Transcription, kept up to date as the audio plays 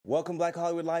Welcome, Black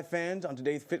Hollywood Live fans. On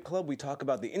today's Fit Club, we talk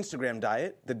about the Instagram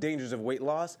diet, the dangers of weight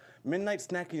loss, midnight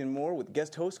snacking, and more with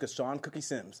guest host Kashawn Cookie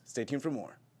Sims. Stay tuned for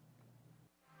more.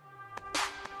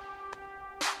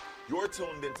 You're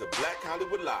tuned into Black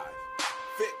Hollywood Live,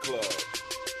 Fit Club.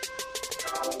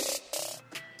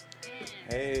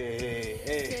 Hey.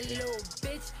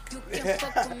 You can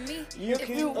fuck with me if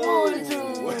you want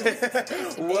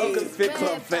to. Welcome, Fit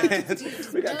Club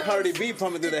fans. We got Cardi B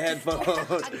pumping through the headphones.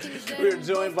 We're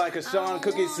joined by Kashawn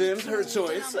Cookie Sims, her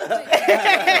choice.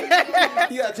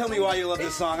 You gotta tell me why you love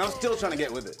this song. I'm still trying to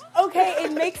get with it. Okay,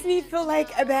 it makes me feel like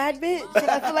a bad bitch. And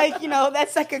I feel like,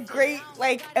 that's like a great,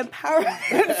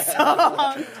 empowerment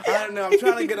song. I don't know. I'm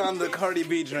trying to get on the Cardi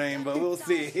B train, but we'll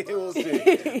see. We'll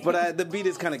see. But the beat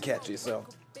is kind of catchy, so.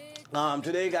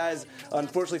 Today, guys,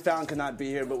 unfortunately, Fallon could not be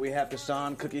here, but we have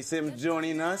Kashawn Cookie Sims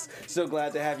joining us. So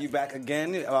glad to have you back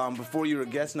again. Before you were a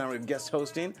guest, now we're guest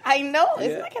hosting. I know.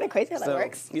 Isn't that kind of crazy how that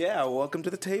works? Yeah, welcome to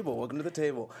the table. Welcome to the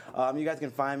table. You guys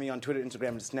can find me on Twitter, Instagram,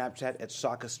 and Snapchat at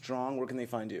Shaka Strong. Where can they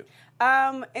find you?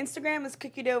 Instagram is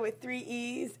cookie dough with 3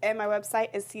 E's, and my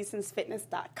website is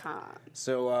seasonsfitness.com.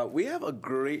 So we have a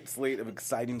great slate of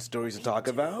exciting stories to talk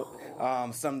about.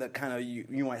 Some that kind of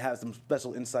you might have some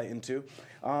special insight into.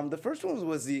 The first one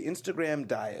was the Instagram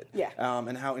diet. Yeah.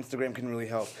 And how Instagram can really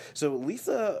help. So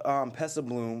Lisa Pessa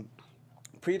Bloom,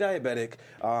 pre-diabetic,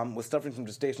 was suffering from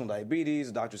gestational diabetes.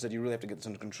 The doctor said you really have to get this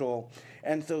under control.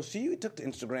 And so she took to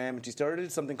Instagram and she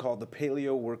started something called the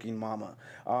Paleo Working Mama.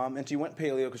 And she went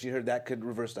paleo because she heard that could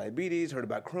reverse diabetes, heard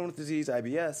about Crohn's disease,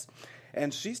 IBS.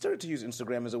 And she started to use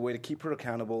Instagram as a way to keep her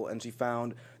accountable, and she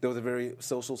found there was a very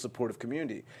social, supportive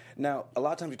community. Now, a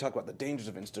lot of times we talk about the dangers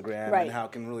of Instagram and how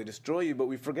it can really destroy you, but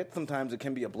we forget sometimes it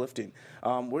can be uplifting.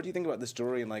 What do you think about this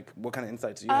story, and what kind of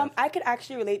insights do you have? I could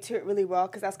actually relate to it really well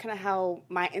because that's kind of how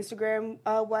my Instagram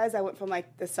was. I went from the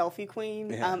selfie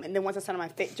queen, and then once I started my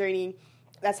fit journey,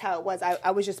 that's how it was.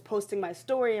 I was just posting my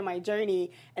story and my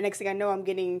journey, and next thing I know,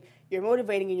 you're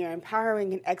motivating and you're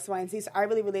empowering and X, Y, and Z. So I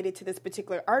really related to this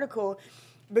particular article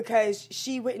because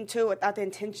she went into it without the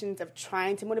intentions of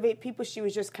trying to motivate people. She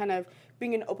was just kind of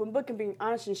being an open book and being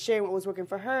honest and sharing what was working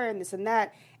for her and this and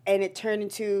that. And it turned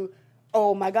into,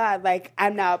 oh my God,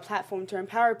 I'm now a platform to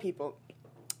empower people.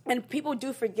 And people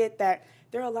do forget that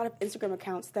there are a lot of Instagram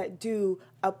accounts that do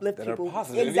uplift that people. Are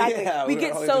positive. Exactly. Yeah, we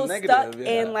get so stuck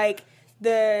in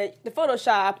the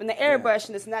Photoshop and the airbrush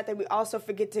and this and that we also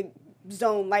forget to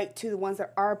zone light to the ones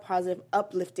that are positive,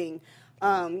 uplifting.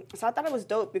 So I thought it was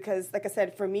dope because, like I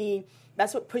said, for me,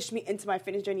 that's what pushed me into my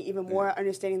fitness journey even more,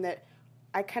 understanding that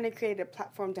I kind of created a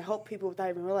platform to help people without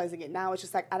even realizing it. Now it's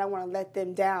just I don't want to let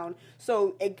them down.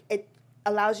 So it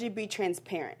allows you to be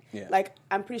transparent. Yeah.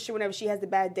 I'm pretty sure whenever she has a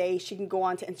bad day, she can go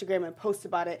on to Instagram and post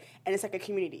about it, and it's like a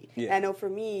community. Yeah. And I know for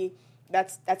me,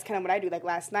 that's kind of what I do.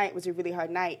 Last night was a really hard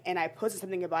night, and I posted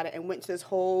something about it and went to this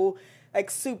whole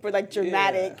super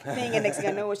dramatic thing, and next thing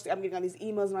I know, I'm getting all these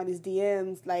emails and all these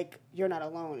DMs you're not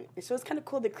alone. And so it's kind of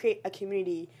cool to create a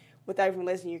community without even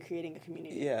realizing you're creating a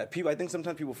community. Yeah, I think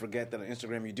sometimes people forget that on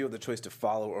Instagram you do have the choice to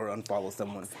follow or unfollow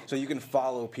someone. So you can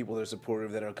follow people that are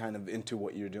supportive, that are kind of into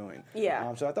what you're doing.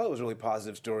 Yeah. So I thought it was a really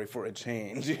positive story for a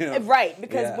change. Right,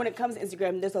 because when it comes to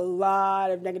Instagram, there's a lot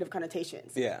of negative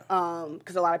connotations. Yeah.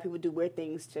 Because a lot of people do weird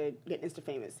things to get Insta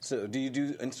famous. So do you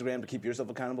do Instagram to keep yourself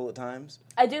accountable at times?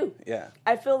 I do. Yeah.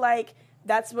 I feel like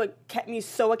that's what kept me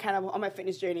so accountable on my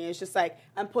fitness journey. It's just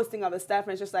I'm posting all this stuff,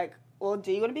 and it's just well,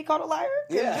 do you want to be called a liar?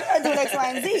 Yeah. You're not doing X,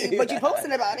 Y, and Z, but you're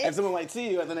posting about it. And someone might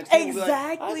see you at the next thing.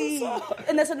 Exactly.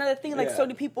 And that's another thing. So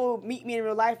do people meet me in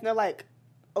real life, and they're like,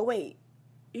 oh, wait,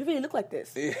 you really look like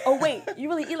this. Yeah. Oh, wait, you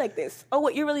really eat like this. Oh,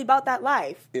 wait, you're really about that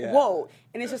life. Yeah. Whoa.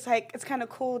 And it's just it's kind of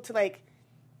cool to be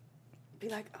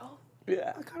oh.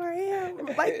 Yeah. I kind of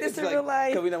am like this in real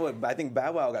life. Because we know what, I think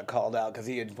Bow Wow got called out because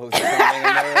he had posted something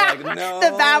and they were no.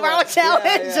 The Bow Wow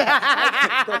challenge.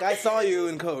 Yeah. I saw you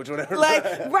in Coach, whatever.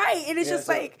 Right. And it's just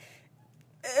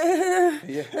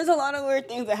there's a lot of weird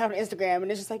things that happen on Instagram, and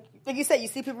it's just like you said, you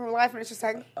see people in real life, and it's just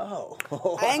oh.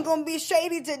 I ain't going to be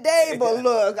shady today, but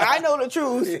look, I know the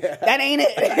truth. Yeah. That ain't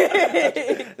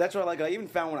it. That's why, I even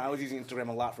found when I was using Instagram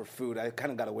a lot for food, I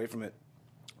kind of got away from it.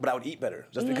 But I would eat better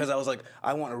just because I was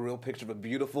I want a real picture of a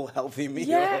beautiful, healthy meal.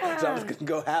 Yeah. So I was going to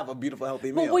go have a beautiful,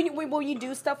 healthy meal. But when you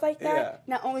do stuff like that,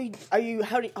 not only are you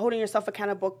holding yourself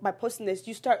accountable by posting this,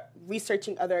 you start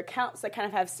researching other accounts that kind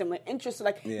of have similar interests.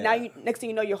 So now next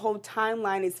thing you know, your whole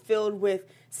timeline is filled with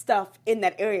stuff in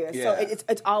that area. Yeah. So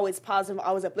it's always positive,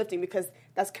 always uplifting because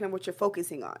that's kind of what you're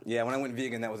focusing on. Yeah, when I went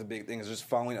vegan, that was a big thing, is just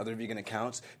following other vegan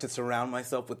accounts to surround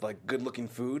myself with good-looking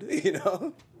food,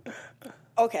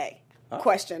 Okay.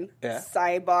 Question. Yeah.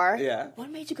 Sidebar. Yeah. What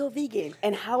made you go vegan,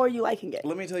 and how are you liking it?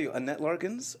 Let me tell you, Annette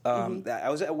Larkins. I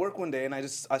was at work one day and I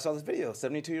saw this video,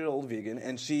 72-year-old vegan,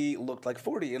 and she looked like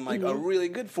 40 and like a really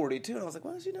good 40 too. And I was like,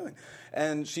 what is she doing?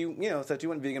 And she, said she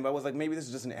went vegan, but I was like, maybe this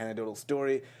is just an anecdotal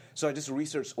story. So I just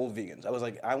researched old vegans. I was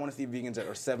like, I want to see vegans that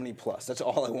are 70 plus. That's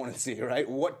all I want to see, right?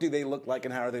 What do they look like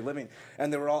and how are they living?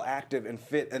 And they were all active and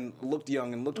fit and looked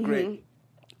young and looked great.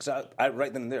 So I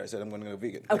right then and there, I said, I'm going to go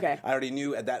vegan. Okay. I already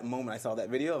knew at that moment I saw that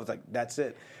video, I was like, that's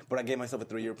it. But I gave myself a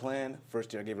 3-year plan.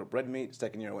 First year I gave up red meat.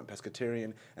 Second year I went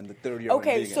pescatarian. And the third year I went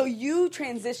vegan. Okay, so you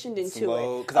transitioned into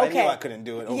Slow, it. because I knew I couldn't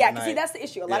do it overnight. Yeah, because see, that's the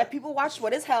issue. A lot of people watch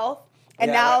What is Health, and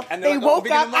Yeah, now right. And they they're like, "Oh, woke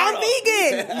vegan up, tomorrow." I'm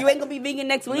vegan. You ain't going to be vegan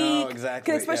next week.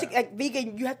 exactly, Because especially like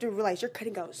vegan, you have to realize you're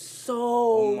cutting out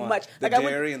so much. The Like,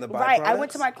 dairy and the byproducts. Right, I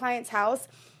went to my client's house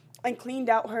and cleaned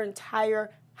out her entire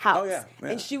house. Oh, yeah.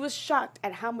 And she was shocked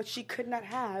at how much she could not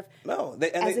have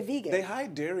as a vegan. They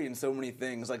hide dairy in so many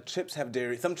things. Like chips have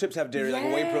dairy. Some chips have dairy, like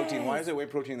whey protein. Why Yes. is there whey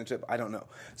protein in the chip? I don't know.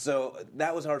 So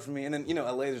that was hard for me. And then,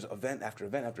 LA, there's event after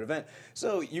event after event.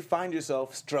 So you find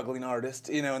yourself struggling artist,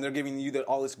 and they're giving you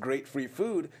all this great free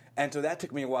food. And so that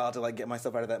took me a while to get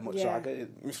myself out of that muchaka.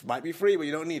 It might be free, but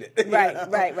you don't need it.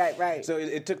 Right. So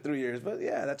it took 3 years. But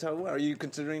yeah, that's how it went. Are you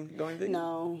considering going vegan?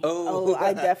 No. Oh,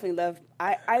 I definitely love.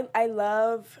 I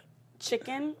love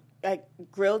chicken, like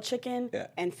grilled chicken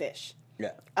and fish.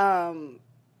 Yeah. I'm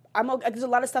okay. There's a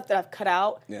lot of stuff that I've cut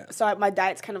out. Yeah. So my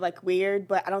diet's kind of weird,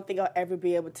 but I don't think I'll ever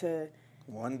be able to.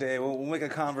 One day, we'll make a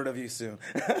convert of you soon.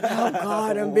 Oh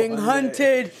God, I'm being One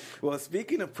hunted. day. Well,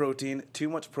 speaking of protein, too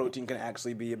much protein can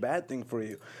actually be a bad thing for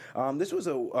you. This was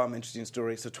an interesting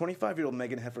story. So 25-year-old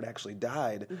Megan Hefford actually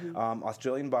died,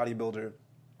 Australian bodybuilder,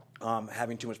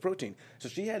 having too much protein. So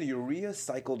she had a urea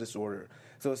cycle disorder.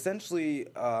 So essentially,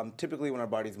 typically when our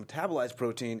bodies metabolize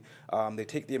protein, they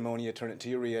take the ammonia, turn it to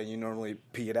urea, and you normally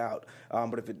pee it out.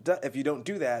 But if you don't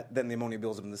do that, then the ammonia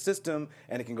builds up in the system,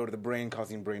 and it can go to the brain,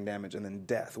 causing brain damage and then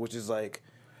death, which is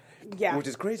which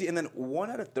is crazy. And then 1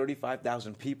 out of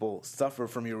 35,000 people suffer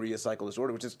from urea cycle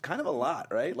disorder, which is kind of a lot,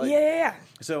 right? Yeah.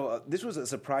 So this was a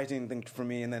surprising thing for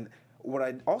me. And then what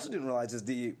I also didn't realize is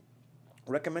the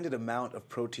recommended amount of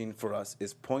protein for us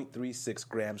is 0.36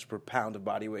 grams per pound of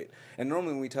body weight. And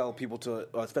normally when we tell people to,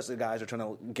 especially guys who are trying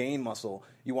to gain muscle,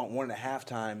 you want 1.5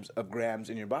 times of grams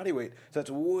in your body weight. So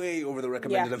that's way over the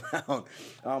recommended amount.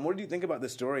 What did you think about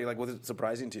this story? Was it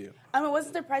surprising to you? It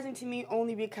wasn't surprising to me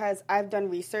only because I've done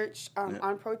research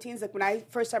on proteins. When I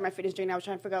first started my fitness journey, I was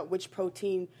trying to figure out which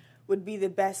protein would be the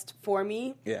best for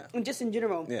me. Yeah. And just in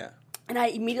general. Yeah. And I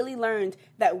immediately learned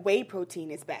that whey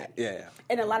protein is bad. Yeah.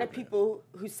 And a lot of people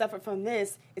who suffer from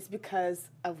this, it's because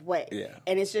of whey. Yeah.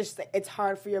 And it's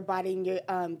hard for your body and your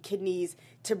kidneys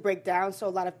to break down.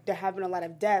 So they're having a lot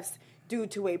of deaths due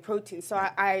to whey protein. So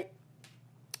I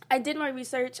did my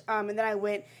research, and then I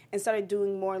went and started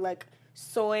doing more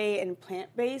soy and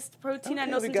plant-based protein. Okay, I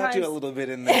know we sometimes got you a little bit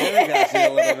in there.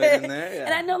 Yeah.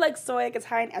 And I know soy it's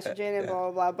high in estrogen and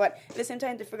blah blah blah. But at the same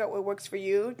time, to figure out what works for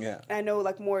you. Yeah. And I know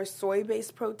more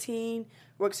soy-based protein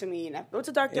works for me. And I go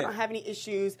to the doctor, I don't have any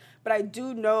issues. But I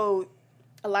do know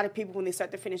a lot of people when they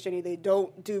start their fitness journey, they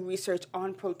don't do research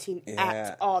on protein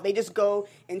at all. They just go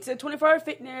into 24-hour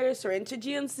fitness or into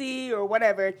GNC or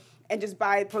whatever and just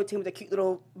buy protein with a cute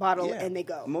little bottle and they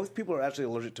go. Most people are actually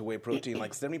allergic to whey protein.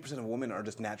 70% of women are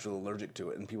just naturally allergic to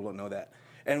it, and people don't know that.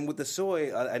 And with the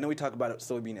soy, I know we talk about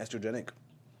soy being estrogenic,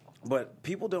 but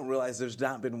people don't realize there's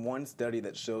not been one study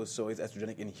that shows soy is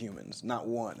estrogenic in humans. Not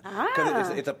one. Because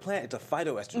it's a plant, it's a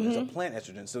phytoestrogen, it's a plant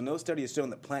estrogen. So no study has shown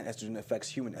that plant estrogen affects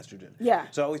human estrogen. Yeah.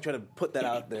 So I always try to put that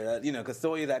out there, because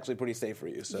soy is actually pretty safe for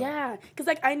you. So. Yeah,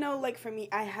 because I know for me,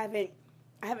 I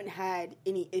haven't had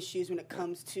any issues when it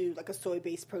comes to a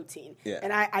soy-based protein. Yeah.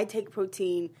 And I take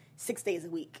protein 6 days a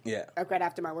week. Yeah. Right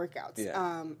after my workouts.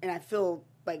 Yeah. And I feel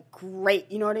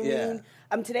great. You know what I mean?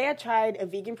 Today I tried a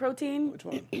vegan protein. Which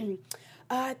one?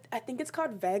 I think it's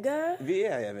called Vega.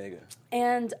 Yeah, Vega.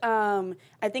 And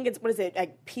I think it's,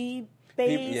 pea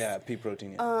based? Pea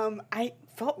protein. Yeah. I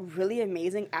felt really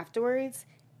amazing afterwards.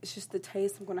 It's just the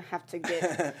taste I'm going to have to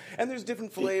get. And there's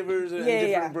different flavors and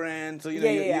different brands. So,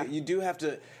 you do have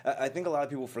to, I think a lot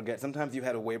of people forget. Sometimes you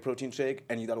had a whey protein shake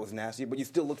and you thought it was nasty, but you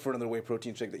still look for another whey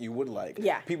protein shake that you would like.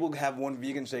 Yeah. People have one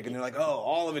vegan shake and they're like, oh,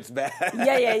 all of it's bad.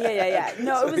 Yeah.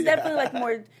 No, it was definitely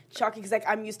more chalky because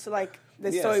I'm used to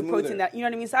the soy smoother. protein that, you know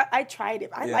what I mean? So I tried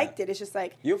it. I liked it. It's just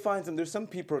You'll find there's some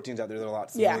pea proteins out there that are a lot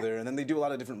smoother. And then they do a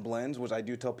lot of different blends, which I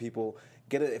do tell people,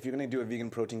 if you're going to do a vegan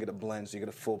protein, get a blend so you get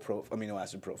a full amino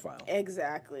acid profile.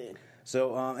 Exactly.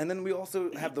 So, and then we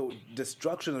also have the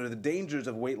destruction or the dangers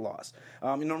of weight loss.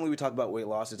 Normally we talk about weight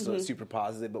loss, it's super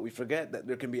positive, but we forget that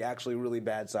there can be actually really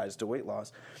bad sides to weight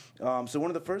loss. So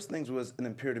one of the first things was an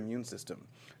impaired immune system.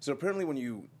 So apparently when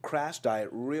you crash diet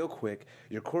real quick,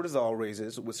 your cortisol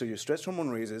raises, so your stress hormone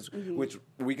raises, which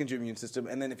weakens your immune system.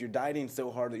 And then if you're dieting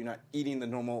so hard that you're not eating the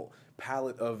normal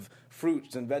palette of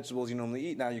fruits and vegetables you normally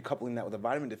eat, now you're coupling that with a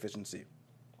vitamin deficiency.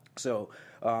 So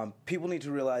people need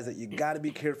to realize that you got to be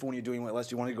careful when you're doing weight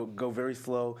loss. You want to go very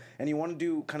slow, and you want to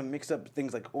do kind of mix up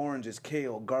things like oranges,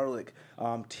 kale, garlic,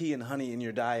 tea, and honey in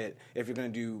your diet if you're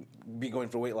going to be going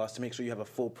for weight loss to make sure you have a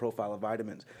full profile of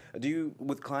vitamins.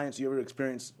 With clients, you ever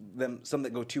experience some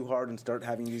that go too hard and start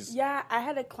having these? Yeah, I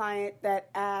had a client that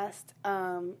asked.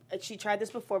 She tried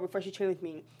this before she trained with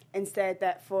me, and said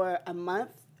that for a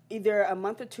month, either a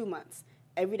month or 2 months,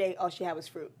 every day all she had was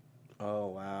fruit. Oh,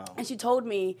 wow. And she told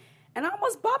me, and I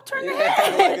almost bopped her in the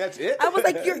head. Like, that's it? I was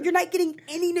like, you're not getting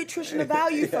any nutritional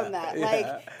value from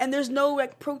that. And there's no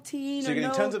protein. So you're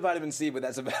getting tons of vitamin C, but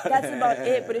that's about it. That's about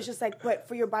it. But it's just but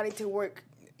for your body to work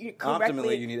correctly.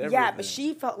 Optimally, you need everything. Yeah, but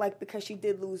she felt like because she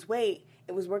did lose weight,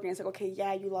 it was working. It's like, okay,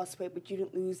 yeah, you lost weight, but you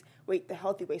didn't lose weight the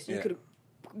healthy way. So you could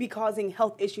be causing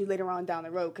health issues later on down the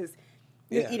road because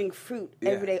you're eating fruit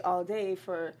every day, all day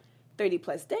for 30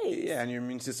 plus days. Yeah, and your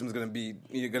immune system is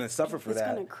you're going to suffer for that.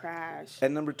 It's going to crash.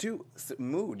 And number 2,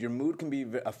 mood. Your mood can be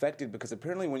affected because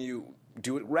apparently when you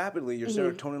do it rapidly, your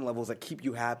serotonin levels that keep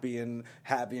you happy and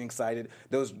excited,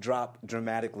 those drop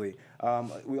dramatically.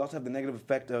 We also have the negative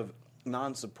effect of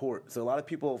non-support. So a lot of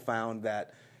people found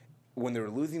that when they were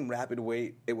losing rapid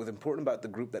weight, it was important about the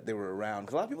group that they were around.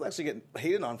 Because a lot of people actually get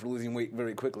hated on for losing weight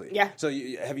very quickly. Yeah. So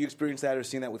have you experienced that or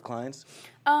seen that with clients?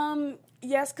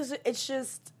 Yes, because it's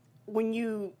just when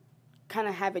you kind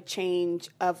of have a change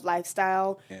of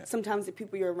lifestyle, sometimes the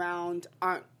people you're around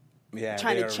aren't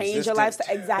trying to change your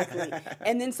lifestyle. Exactly.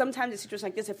 And then sometimes in situations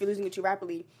like this, if you're losing it too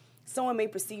rapidly, someone may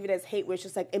perceive it as hate, where it's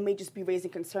just it may just be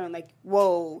raising concern, like,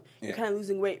 whoa, you're kind of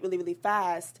losing weight really, really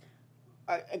fast.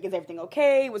 Is everything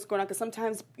okay? What's going on? Because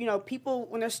sometimes, people,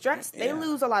 when they're stressed, they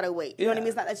lose a lot of weight. You know what I mean?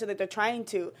 It's not necessarily that they're trying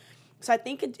to. So I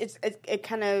think it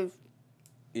kind of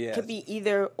could be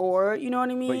either or, you know what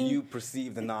I mean? But you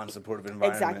perceive the non-supportive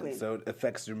environment, Exactly. So it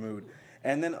affects your mood.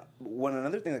 And then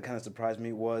another thing that kind of surprised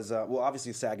me was,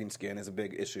 obviously sagging skin is a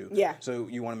big issue. Yeah. So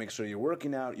you want to make sure you're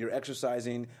working out, you're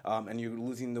exercising, and you're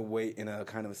losing the weight in a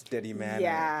kind of a steady manner.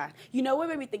 Yeah. You know what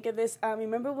made me think of this?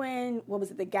 Remember when,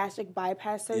 the gastric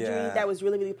bypass surgery that was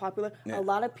really, really popular? Yeah. A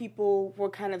lot of people were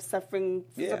kind of suffering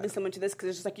something similar to this because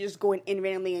it's just like you're just going in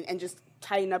randomly and just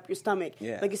tighten up your stomach.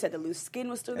 Yeah. Like you said, the loose skin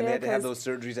was still and there. And they had to have those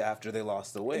surgeries after they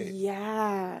lost the weight.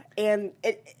 Yeah. And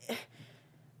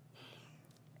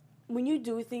when you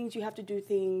do things, you have to do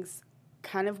things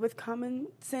kind of with common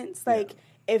sense. Like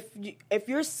if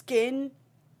your skin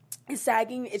is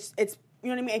sagging, it's you know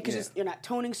what I mean? Because you're not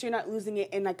toning, so you're not losing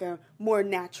it in like a more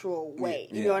natural way.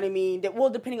 You know what I mean?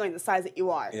 Depending on the size that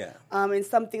you are. Yeah. And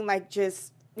something like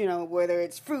just, whether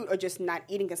it's fruit or just not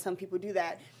eating, because some people do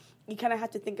that. You kind of have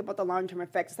to think about the long-term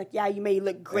effects. It's like, you may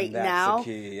look great now, the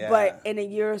key, but in a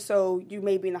year or so, you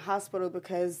may be in the hospital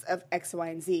because of X, Y,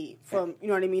 and Z from, you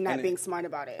know what I mean, not being smart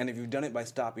about it. And if you've done it by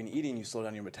stopping eating, you slow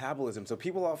down your metabolism. So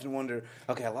people often wonder,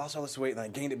 okay, I lost all this weight and I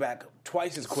gained it back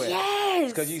twice as quick. Yes!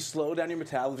 It's because you slow down your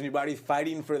metabolism, your body's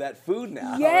fighting for that food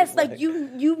now. Yes, like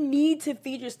you need to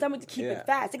feed your stomach to keep it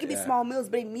fast. It could be Yeah. small meals,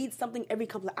 but it needs something every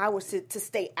couple of hours to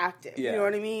stay active. You know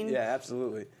what I mean? Yeah,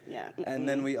 absolutely. Yeah. And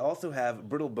then we also have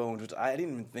brittle bones, which I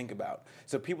didn't even think about.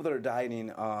 So people that are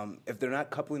dieting, if they're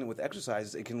not coupling it with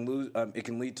exercise, it can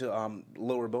lead to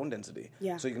lower bone density.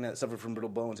 Yeah. So you can suffer from brittle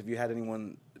bones. Have you had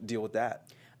anyone deal with that?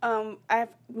 I have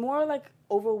more like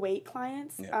overweight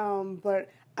clients, Yeah. but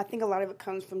I think a lot of it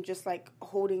comes from just like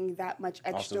holding that much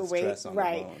extra Also weight, stress on the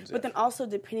right? bones, But then also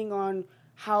depending on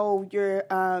how you're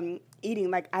eating,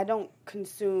 like I don't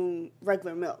consume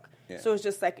regular milk. Yeah. So it's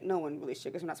just like no one really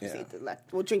should, because we're not supposed to eat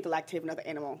we'll drink the lactate of another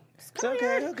animal. It's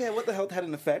okay. What the health had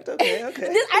an effect? Okay. I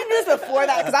knew this before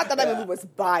that because I thought that movie was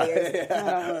biased. I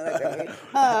don't really like that movie.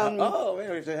 Oh,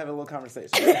 man, we should have a little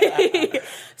conversation.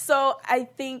 So I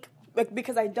think,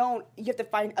 because you have to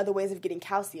find other ways of getting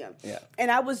calcium. Yeah.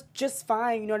 And I was just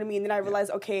fine, you know what I mean? Then I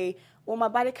realized, okay, well, my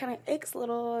body kind of aches a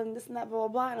little and this and that, blah, blah,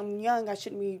 blah, and I'm young, I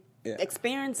shouldn't be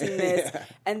experiencing this.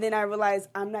 And then I realized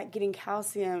I'm not getting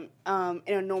calcium in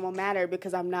a normal manner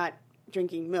because I'm not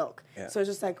drinking milk. Yeah. So it's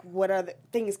just like, what other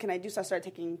things can I do? So I started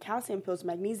taking calcium pills,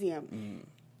 magnesium.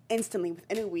 Instantly,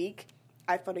 within a week,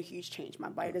 I felt a huge change. My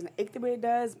body doesn't ache the way it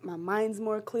does. My mind's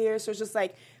more clear. So it's just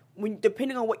like,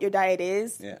 depending on what your diet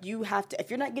is, Yeah. you have to. If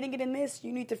you're not getting it in this,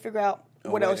 you need to figure out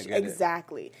what way else to get it.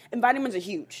 exactly. And vitamins are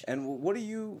huge. And what do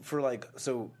you for like?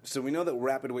 So we know that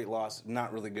rapid weight loss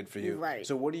not really good for you. Right.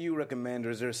 So what do you recommend? Or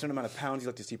is there a certain amount of pounds you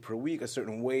like to see per week? A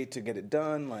certain way to get it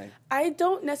done? Like I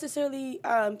don't necessarily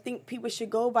think people should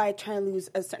go by trying to lose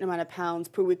a certain amount of pounds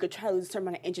per week or try to lose a certain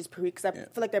amount of inches per week, because I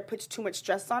feel like that puts too much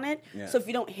stress on it. Yeah. So if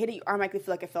you don't hit it, you automatically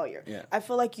feel like a failure. Yeah. I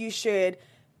feel like you should,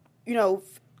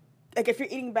 like if you're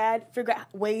eating bad, figure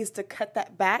out ways to cut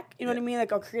that back. You know what I mean?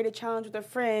 Like, or create a challenge with a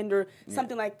friend or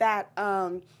something like that.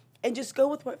 And just go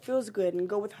with what feels good and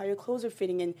go with how your clothes are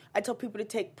fitting. And I tell people to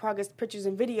take progress pictures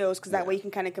and videos because that way you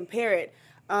can kind of compare it.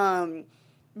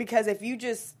 Because if you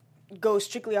just go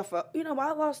strictly off of,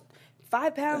 I lost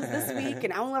 5 pounds this week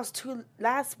and I only lost 2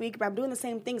 last week, but I'm doing the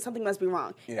same thing, something must be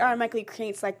wrong. It automatically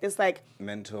creates like this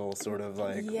mental sort of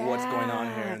like what's going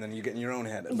on here, and then you get in your own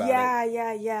head about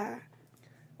it. Yeah.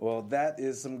 Well, that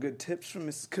is some good tips from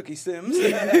Mrs. Cookie Sims.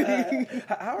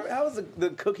 How is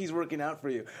the cookies working out for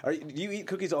you? Do you eat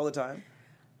cookies all the time?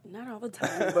 Not all the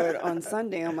time, but on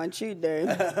Sunday, on my cheat day.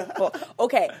 Well,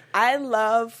 okay, I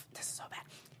love, this is so bad,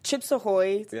 Chips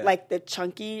Ahoy, like the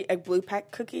chunky blue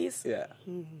pack cookies. Yeah.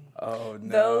 Oh,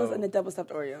 no. Those and the double stuffed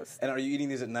Oreos. And are you eating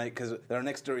these at night? Because our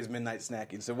next story is midnight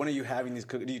snacking. So when are you having these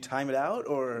cookies? Do you time it out?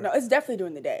 Or No, it's definitely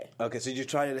during the day. Okay, so you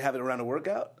try to have it around a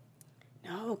workout?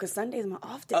 No, because Sunday's my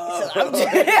off day. Oh. So I'm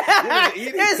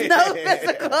there's no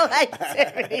physical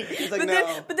activity.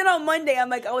 Like, but then on Monday, I'm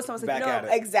like, someone's like, Back at it.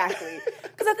 exactly.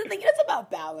 Because I think it's about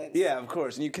balance. Yeah, of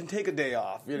course. And you can take a day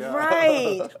off,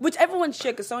 Right. Which everyone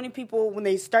should, because so many people, when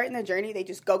they start in their journey, they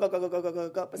just go. But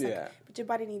it's but your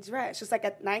body needs rest. Just like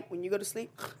at night when you go to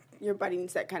sleep, your body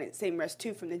needs that kind of same rest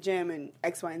too from the gym and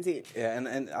X, Y, and Z. Yeah,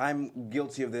 and I'm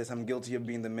guilty of this. I'm guilty of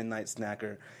being the midnight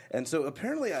snacker. And so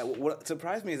apparently, what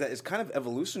surprised me is that it's kind of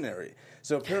evolutionary.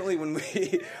 So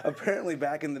apparently apparently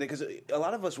back in the day, because a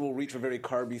lot of us will reach for very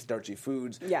carby, starchy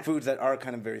foods, foods that are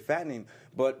kind of very fattening.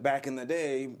 But back in the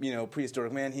day,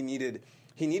 prehistoric man, he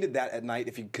needed that at night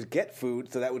if he could get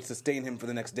food, so that would sustain him for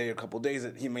the next day or a couple of days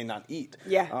that he may not eat.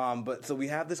 Yeah. But so we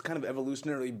have this kind of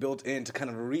evolutionarily built in to kind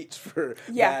of reach for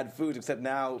bad foods, except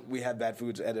now we have bad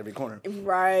foods at every corner.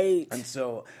 Right. And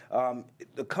so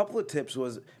a couple of tips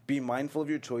was be mindful of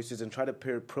your choices and try to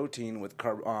pair protein with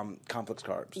complex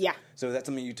carbs. Yeah. So that's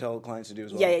something you tell clients to do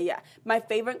as well. Yeah. My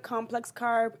favorite complex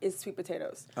carb is sweet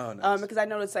potatoes. Oh, nice. Because I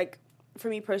noticed for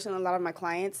me personally, a lot of my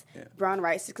clients, brown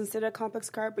rice is considered a complex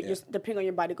carb, but just depending on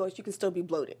your body goals, you can still be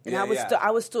bloated. And I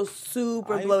was still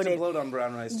super bloated. I used to bloat on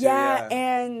brown rice too. Yeah,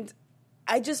 and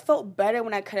I just felt better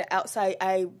when I cut it out. So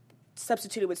I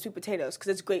substituted with sweet potatoes because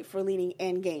it's great for leaning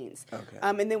and gains. Okay.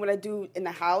 And then what I do in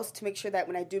the house to make sure that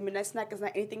when I do midnight snack, it's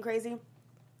not anything crazy.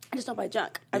 I just don't buy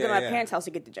junk. I go to my parents' house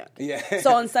to get the junk. Yeah.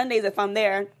 So on Sundays, if I'm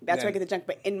there, that's where I get the junk.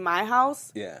 But in my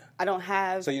house, I don't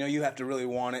have. So you have to really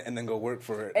want it and then go work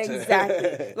for it.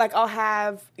 Exactly. Like I'll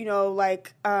have an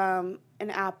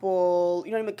apple.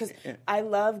 You know what I mean? Because I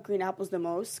love green apples the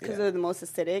most because they're the most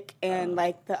acidic and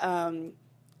like the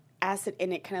acid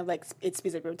in it kind of like it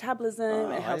speeds up your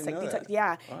metabolism. It helps like detox.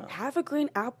 Yeah. Wow. Have a green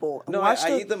apple. No, I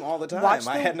eat them all the time.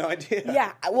 I had no idea.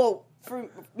 Yeah. Well. For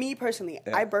me personally,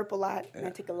 I burp a lot and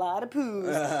I take a lot of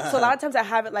poos. So a lot of times I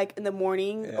have it like in the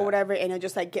morning or whatever, and it'll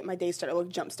just like get my day started or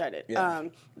jump started. Yeah.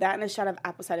 That and a shot of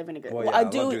apple cider vinegar. Well, I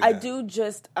do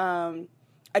just a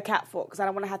capful because I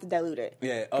don't want to have to dilute it.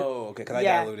 Yeah. Oh, okay. Because I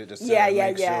dilute it just to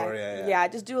make sure. Yeah.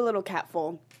 Just do a little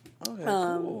capful. Okay.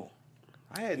 Cool.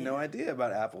 I had no idea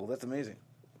about apple. That's amazing.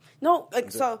 No,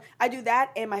 so I do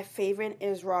that, and my favorite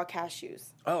is raw cashews.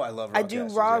 Oh, I love raw cashews. I do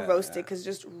raw roasted because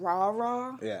just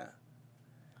raw. Yeah.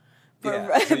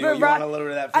 But, so you want a little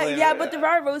bit of that flavor. But the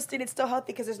raw roasted, it's still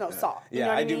healthy because there's no salt. You know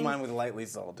what I do mean? mine with lightly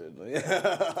salted.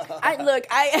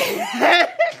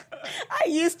 I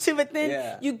used to, but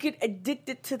then you get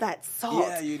addicted to that salt.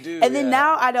 Yeah, you do. And then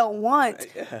now I don't want,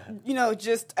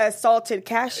 just a salted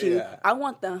cashew. Yeah. I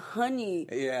want the honey.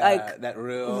 Yeah, that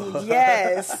real.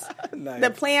 Yes. Nice. The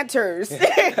planters.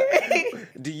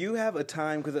 Do you have a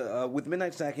time, because with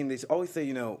midnight snacking, they always say,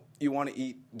 you want to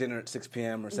eat dinner at 6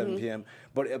 p.m. or 7 p.m.,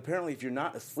 but apparently if you're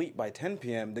not asleep by 10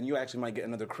 p.m., then you actually might get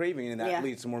another craving, and that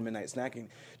leads to more midnight snacking.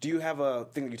 Do you have a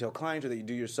thing that you tell clients or that you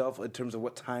do yourself in terms of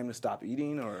what time to stop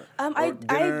eating or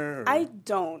dinner? I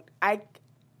don't.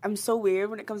 I'm so weird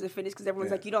when it comes to fitness because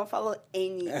everyone's like, you don't follow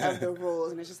any of the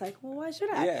rules, and it's just like, well, why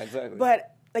should I? Yeah, exactly.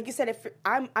 But like you said, if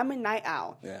I'm a night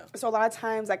owl, so a lot of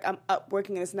times like I'm up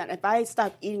working and this and that. If I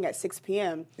stop eating at 6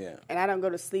 p.m. And I don't go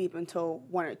to sleep until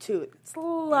 1 or 2, it's a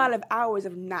lot of hours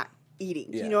of not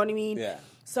eating. You know what I mean? Yeah.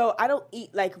 So I don't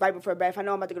eat like right before bed. If I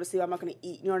know I'm about to go to sleep, I'm not going to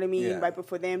eat. You know what I mean? Right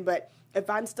before then. But if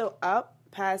I'm still up,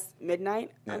 past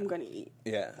midnight, I'm gonna eat.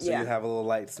 Yeah, so Yeah. you have a little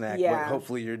light snack, but Yeah.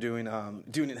 hopefully you're doing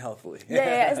it healthily.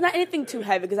 Yeah, it's not anything too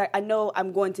heavy because I know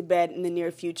I'm going to bed in the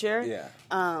near future. Yeah.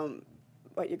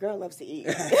 But your girl loves to eat.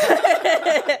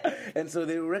 And so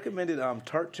they recommended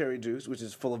tart cherry juice, which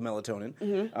is full of melatonin,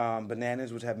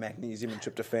 bananas, which have magnesium and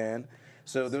tryptophan.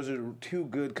 So those are two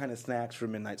good kind of snacks for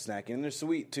midnight snacking, and they're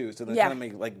sweet too. So they Yeah. kind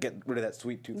of get rid of that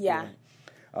sweet tooth. Yeah.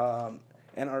 feeling.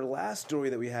 And our last story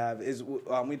that we have is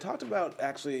we talked about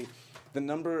actually the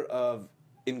number of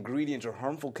ingredients or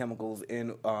harmful chemicals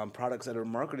in products that are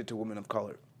marketed to women of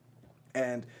color.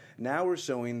 And now we're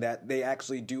showing that they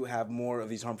actually do have more of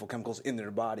these harmful chemicals in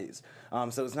their bodies.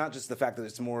 So it's not just the fact that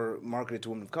it's more marketed to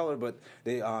women of color, but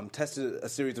they tested a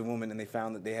series of women and they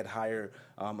found that they had higher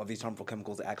of these harmful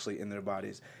chemicals actually in their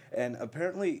bodies. And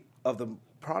apparently, of the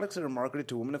products that are marketed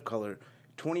to women of color,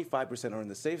 25% are in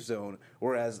the safe zone,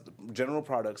 whereas general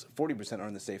products, 40% are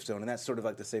in the safe zone. And that's sort of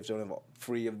like the safe zone of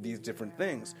free of these different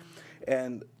things.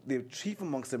 And the chief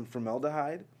amongst them,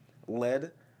 formaldehyde,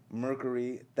 lead,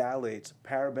 mercury, phthalates,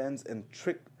 parabens, and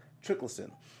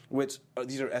triclosan, which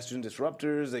these are estrogen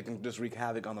disruptors. They can just wreak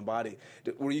havoc on the body.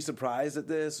 Were you surprised at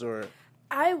this, or?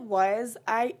 I was.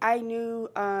 I knew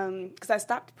because I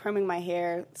stopped perming my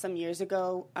hair some years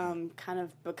ago, kind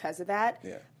of because of that.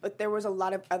 Yeah. But there was a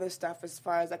lot of other stuff as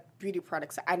far as like beauty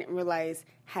products that I didn't realize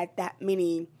had that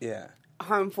many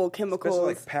harmful chemicals.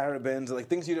 Especially like parabens, like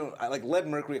things you don't like lead,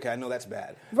 mercury. Okay, I know that's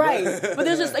bad. Right, but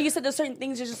there's just like you said, there's certain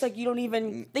things you're just like you don't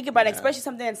even think about it, especially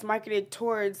something that's marketed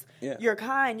towards your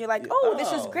kind. You're like, oh,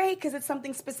 this is great because it's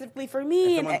something specifically for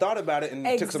me. And someone thought about it and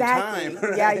took some exactly.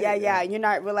 time. Right? Yeah. And you're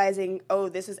not realizing, oh,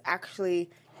 this is actually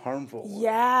harmful.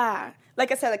 Yeah,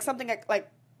 like I said, like something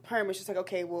like perm. It's just like,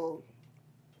 okay, well,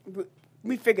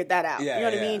 we figured that out. Yeah, you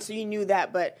know what I yeah. mean? So you knew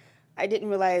that, but I didn't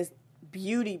realize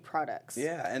beauty products.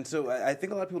 Yeah, and so I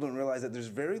think a lot of people don't realize that there's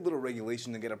very little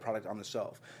regulation to get a product on the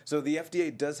shelf. So the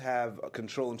FDA does have a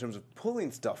control in terms of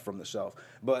pulling stuff from the shelf,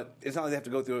 but it's not like they have to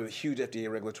go through a huge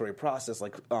FDA regulatory process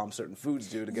like certain foods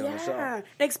do to get on the shelf. Yeah,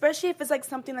 especially if it's like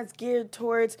something that's geared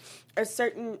towards a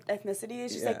certain ethnicity.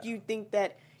 It's just like you think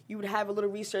that you would have a little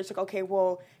research, like, okay,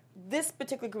 well, this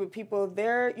particular group of people,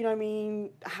 they're, you know what I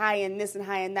mean, high in this and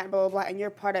high in that, blah, blah, blah, and your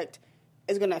product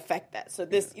is going to affect that. So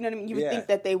this, you know what I mean? You would think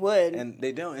that they would. And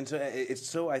they don't. And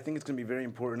so I think it's going to be very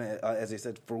important, as I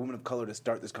said, for women of color to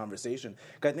start this conversation.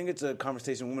 Because I think it's a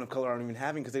conversation women of color aren't even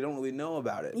having because they don't really know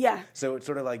about it. Yeah. So it's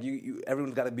sort of like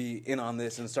everyone's got to be in on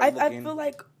this and start looking. I feel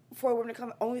like for women to come,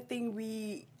 the only thing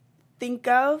we think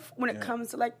of when it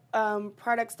comes to like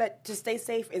products that to stay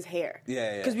safe is hair.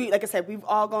 Yeah. Because like I said, we've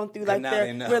all gone through like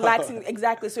the relaxing,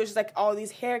 exactly. So it's just like all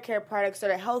these hair care products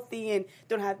that are healthy and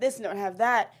don't have this and don't have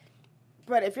that.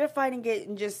 But if you're fighting it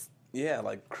and just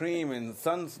like cream and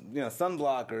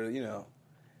sunblock or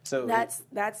so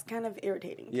that's kind of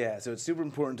irritating. Yeah, so it's super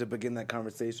important to begin that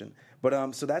conversation.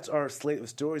 But so that's our slate of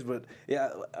stories. But yeah,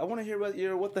 I want to hear about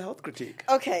your what the health critique.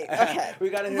 Okay. We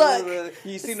got to hear.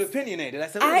 You seem opinionated. I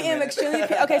said, I am extremely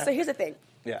okay. So here's the thing.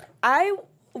 Yeah. I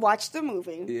watched the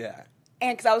movie. Yeah.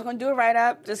 And because I was going to do a write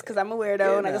up, just because I'm a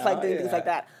weirdo and I just like doing things like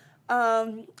that.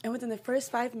 And within the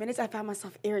first 5 minutes, I found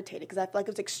myself irritated because I feel like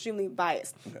it was extremely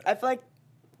biased. Okay. I feel like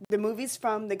the movie's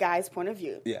from the guy's point of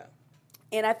view. Yeah.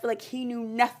 And I feel like he knew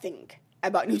nothing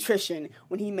about nutrition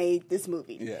when he made this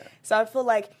movie. Yeah. So I feel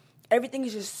like everything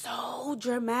is just so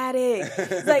dramatic.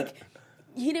 It's like,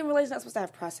 he didn't realize you're not supposed to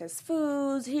have processed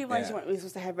foods. He didn't realize you weren't really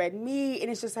supposed to have red meat. And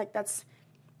it's just like, that's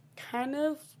kind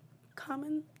of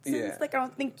common sense. Yeah. Like,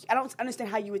 I don't understand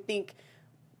how you would think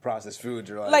processed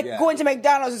foods are like going to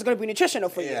McDonald's is going to be nutritional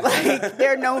for you. Like,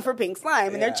 they're known for pink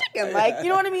slime and their chicken. Like, you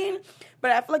know what I mean?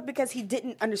 But I feel like because he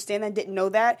didn't understand that, didn't know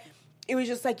that, it was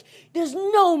just like, there's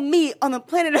no meat on the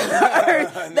planet of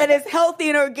Earth that is healthy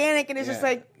and organic. And it's just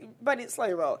like, but it's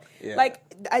slowly roll. Yeah. Like,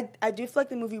 I do feel like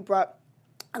the movie brought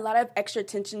a lot of extra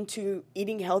attention to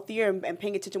eating healthier and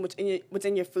paying attention what's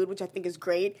in your food, which I think is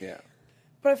great. Yeah.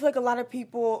 But I feel like a lot of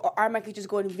people are automatically just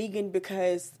going vegan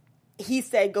because he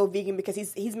said go vegan because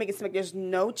he's making it seem like there's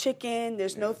no chicken,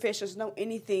 there's no fish, there's no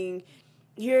anything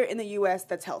here in the U.S.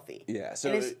 that's healthy. Yeah.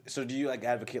 So do you like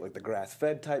advocate like the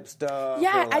grass-fed type stuff?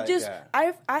 Yeah,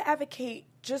 I advocate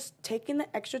just taking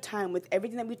the extra time with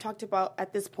everything that we talked about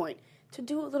at this point to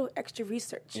do a little extra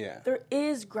research. Yeah. There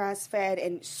is grass-fed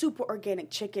and super organic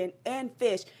chicken and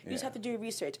fish. You just have to do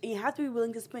research. And you have to be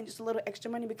willing to spend just a little extra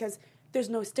money because there's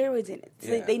no steroids in it.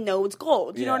 So they know it's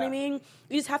gold. You know what I mean?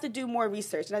 You just have to do more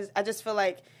research. And I just feel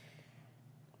like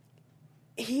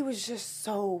he was just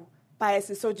so biased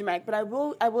and so dramatic. But I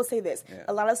will say this: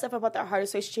 a lot of stuff about the Heart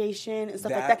Association and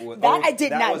stuff like that. Was, that I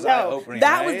did not know.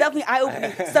 That was definitely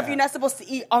eye-opening. Stuff you're not supposed to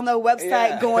eat on the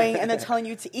website, going and they're telling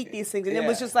you to eat these things, and it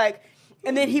was just like.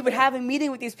 And then he would have a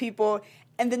meeting with these people,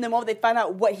 and then the moment they find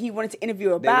out what he wanted to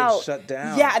interview about, they would shut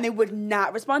down. Yeah, and they would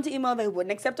not respond to email. They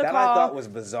wouldn't accept a call. That I thought was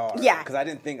bizarre. Yeah, because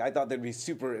I thought they'd be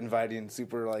super inviting,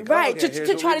 super like right oh, okay,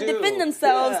 to try to defend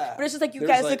themselves. Yeah. But it's just like you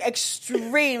guys look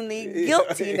extremely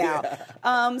guilty now.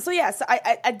 So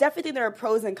I definitely think there are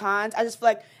pros and cons. I just feel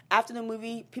like after the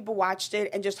movie, people watched it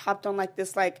and just hopped on like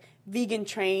this like vegan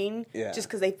train, just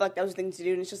because they felt like that was the thing to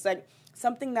do. And it's just like.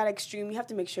 Something that extreme, you have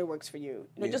to make sure it works for you.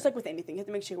 Just like with anything, you have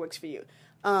to make sure it works for you.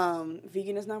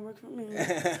 Vegan does not work for me.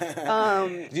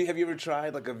 Have you ever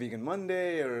tried like a vegan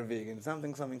Monday or a vegan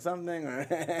something? Or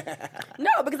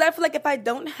No, because I feel like if I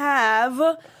don't have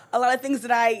a lot of things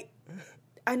that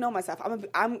I know myself,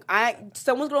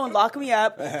 someone's gonna lock me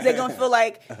up. They're gonna feel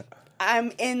like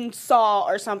I'm in Saw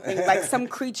or something, like some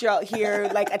creature out here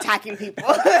like attacking people.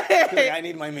 I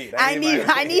need my meat. I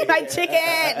need my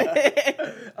chicken.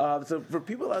 So for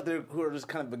people out there who are just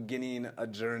kind of beginning a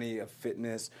journey of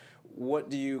fitness, what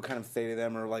do you kind of say to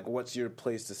them, or like what's your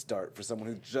place to start for someone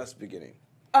who's just beginning?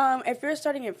 If you're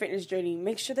starting a fitness journey,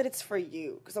 make sure that it's for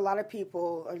you, because a lot of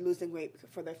people are losing weight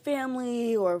for their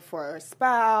family or for a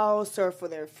spouse or for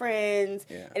their friends,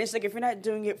 and it's like if you're not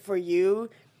doing it for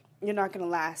you, you're not going to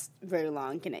last very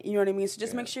long in it. You know what I mean? So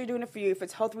just make sure you're doing it for you. If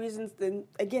it's health reasons, then,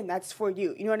 again, that's for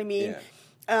you. You know what I mean?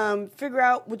 Figure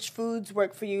out which foods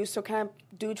work for you. So kind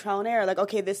of do trial and error. Like,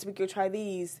 okay, this week you'll try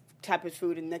these type of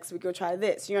food, and next week you'll try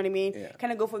this. You know what I mean? Yeah.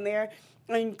 Kind of go from there.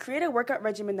 And create a workout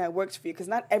regimen that works for you, because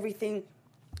not everything...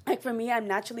 Like for me, I'm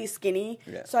naturally skinny,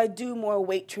 so I do more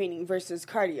weight training versus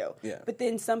cardio. Yeah. But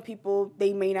then some people,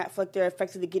 they may not feel like they're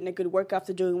effectively getting a good workout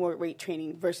after doing more weight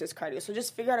training versus cardio. So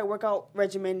just figure out a workout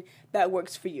regimen that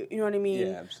works for you. You know what I mean?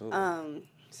 Yeah, absolutely.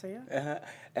 So yeah.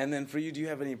 And then for you, do you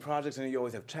have any projects? I know you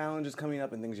always have challenges coming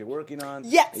up and things you're working on.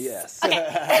 Yes.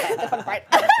 Okay. The fun part.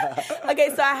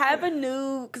 Okay, so I have a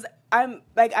new, because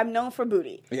I'm known for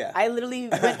booty. Yeah. I literally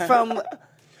went from...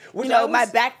 my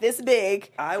back this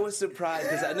big. I was surprised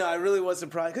I really was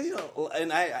surprised because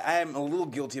and I am a little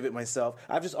guilty of it myself.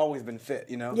 I've just always been fit,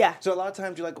 Yeah. So a lot of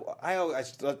times you're like,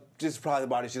 just probably the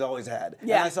body she's always had.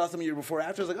 Yeah. And I saw some of you before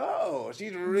after. I was like, oh,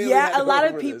 she's really. Yeah. A lot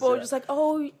of people are just like,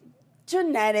 oh,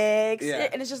 genetics,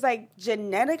 and it's just like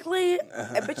genetically,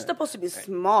 a bitch is supposed to be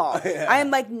small. I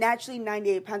am like naturally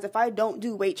 98 pounds. If I don't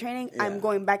do weight training, I'm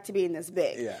going back to being this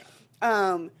big. Yeah.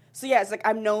 So yeah, it's like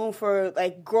I'm known for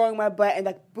like growing my butt and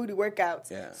like booty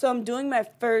workouts. Yeah. So I'm doing my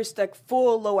first like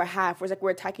full lower half, where it's like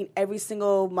we're attacking every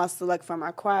single muscle, like from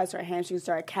our quads to our hamstrings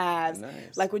to our calves.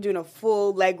 Nice. Like we're doing a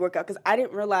full leg workout, because I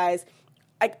didn't realize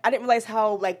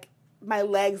how like my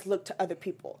legs look to other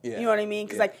people. Yeah. You know what I mean?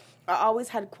 Because like I always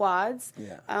had quads,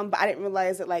 but I didn't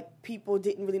realize that like people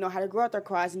didn't really know how to grow out their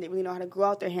quads and didn't really know how to grow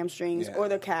out their hamstrings or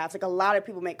their calves. Like a lot of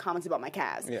people make comments about my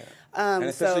calves. Yeah. And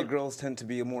especially girls tend to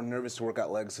be more nervous to work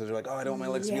out legs, so they're like, oh, I don't want my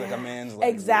legs to be like a man's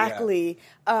legs. Exactly.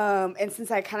 Yeah. And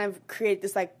since I kind of create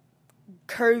this like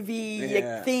curvy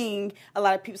like, thing, a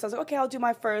lot of people, so I was like, okay, I'll do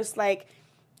my first like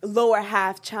lower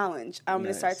half challenge. I'm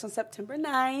going to start on September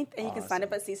 9th, and you can sign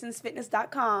up at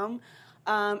seasonsfitness.com.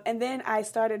 And then I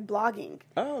started blogging.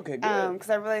 Oh, okay, good.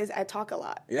 Because I realized I talk a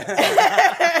lot. Yeah.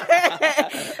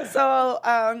 So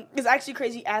it's actually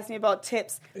crazy you asked me about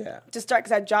tips to start,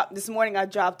 because this morning I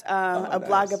dropped a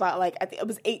blog about like, I think it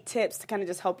was 8 tips to kind of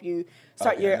just help you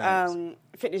start your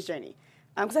fitness journey.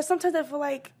 Because sometimes I feel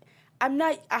like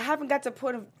I haven't got to the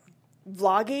point of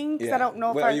vlogging, because I don't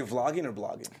know if are you vlogging or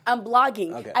blogging? I'm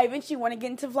blogging. Okay. I eventually want to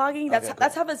get into vlogging.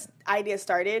 That's how this idea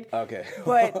started. Okay.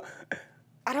 But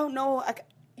I don't know,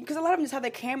 because a lot of them just have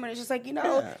their camera, and it's just like,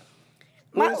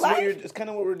 my life. It's kind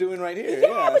of what we're doing right here.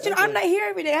 Yeah, but I'm not here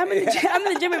every day. I'm in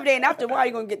the gym every day, and after a while,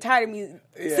 you're going to get tired of me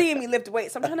seeing me lift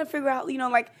weights. So I'm trying to figure out,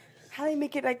 like, how they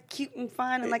make it, like, cute and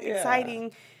fun and, like,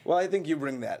 exciting. Well, I think you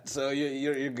bring that, so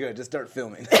you're good. Just start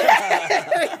filming.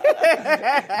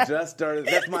 Just start.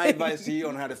 That's my advice to you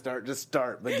on how to start. Just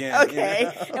start. Begin.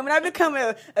 Okay. And when I become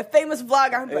a famous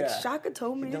vlogger, I'm like, Shaka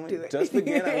told me to do it. Just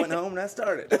begin. I went home and I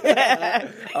started.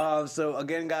 So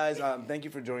again, guys, thank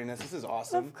you for joining us. This is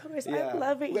awesome. Of course, I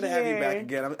love it. We're gonna have you back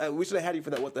again. We should have had you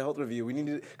for that What the Health review. We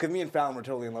needed, because me and Fallon were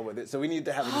totally in love with it, so we needed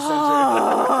to have a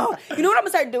censor. You know what I'm gonna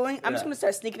start doing? I'm just gonna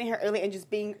start sneaking in here early and just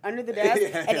being under the desk.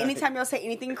 And anytime y'all say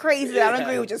anything anything crazy that I don't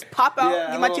agree with, just pop out, Yeah,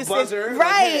 give a my little 2 cents. buzzer.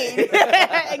 Right.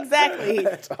 Exactly.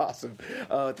 That's awesome.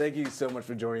 Thank you so much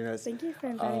for joining us. Thank you for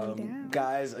inviting me down.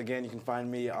 Guys, again, you can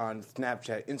find me on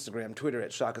Snapchat, Instagram, Twitter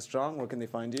at Shaka Strong. Where can they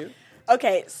find you?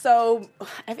 Okay, so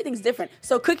everything's different.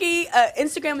 So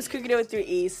Instagram is Cookie Dough with 3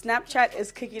 E's. Snapchat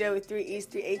is Cookie Dough with 3 E's,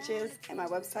 3 H's. And my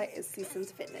website is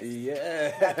Seasons Fitness. Yeah.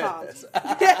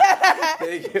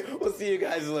 Thank you. We'll see you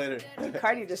guys later.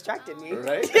 Cardi distracted me.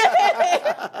 Right?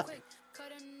 Cut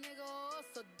a nigga off,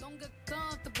 so don't get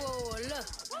comfortable. Look,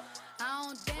 I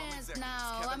don't dance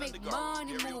now, I make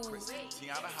money move.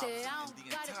 Tiana House, Say I and don't the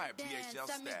gotta entire dance, BHL I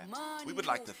make staff. money We would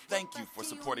like to move. thank you for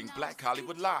supporting Black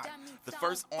Hollywood Live, the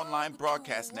first online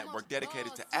broadcast network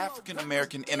dedicated to African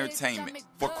American entertainment.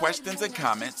 For questions and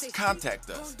comments, contact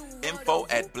us.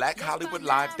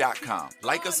 info@blackhollywoodlive.com.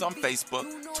 Like us on Facebook,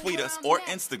 tweet us, or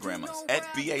Instagram us at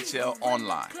BHL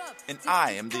Online. And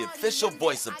I am the official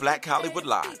voice of Black Hollywood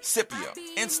Live, Scipio.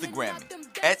 Instagram me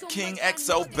at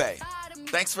KingXOBay.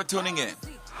 Thanks for tuning in.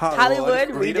 Hollywood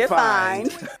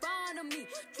redefined.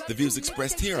 The views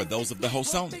expressed here are those of the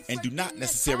host only and do not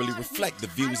necessarily reflect the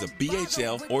views of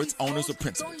BHL or its owners or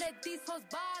principals. Don't let these hoes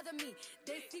bother me.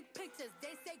 They see pictures,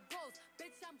 they